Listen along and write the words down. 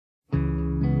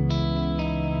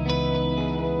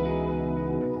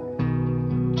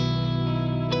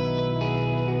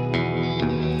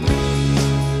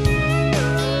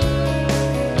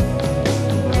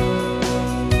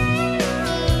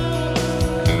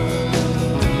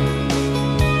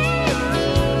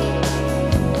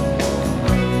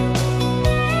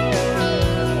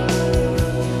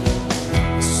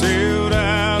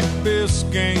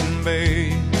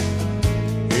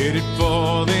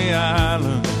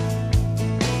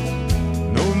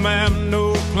map,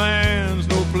 no plans,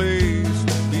 no place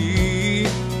to be.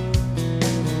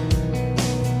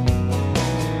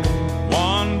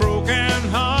 One broken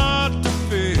heart to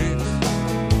fix,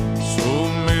 so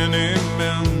many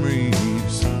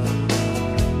memories.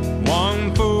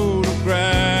 One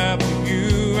photograph of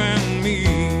you and me.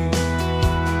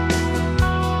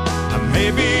 I may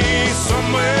be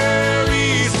somewhere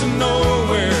east of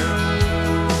nowhere,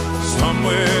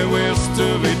 somewhere west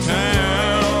of a town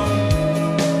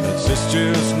that's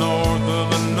just north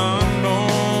of an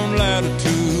unknown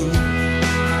latitude.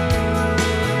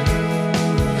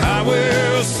 I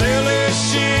will sail this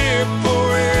ship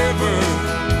forever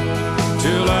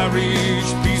till I reach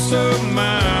peace of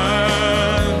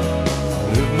mind.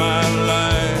 Live my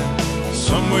life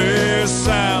somewhere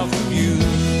south of you.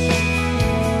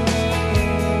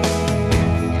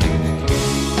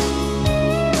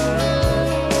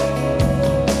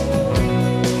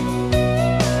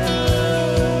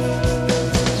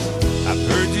 I've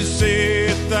heard you say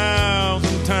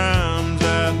 1,000 times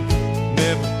I'd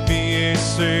never be a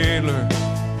sailor.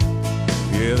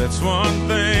 Yeah, that's one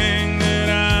thing that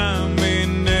I may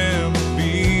never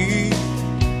be.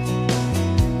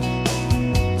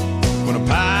 When a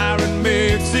pirate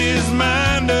makes his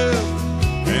mind up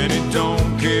and he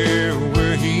don't care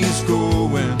where he's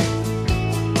going,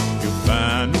 you'll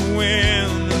find the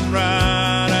wind and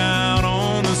ride out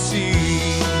on the sea.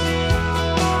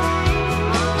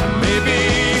 Maybe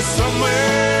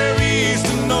somewhere east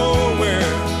of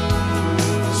nowhere,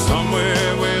 somewhere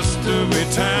west of a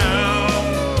town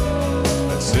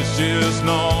that sits just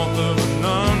north of an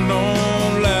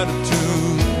unknown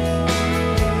latitude.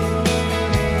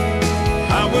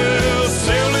 I will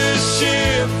sail this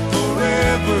ship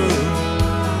forever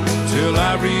till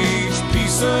I reach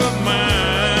peace of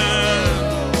mind.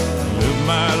 Live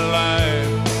my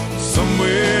life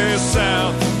somewhere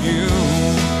south of you.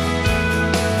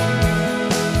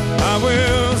 I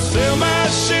will sail my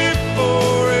ship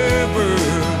forever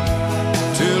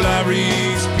till I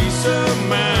reach peace of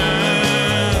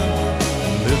mind.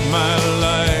 Live my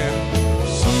life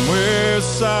somewhere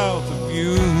south of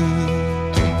you.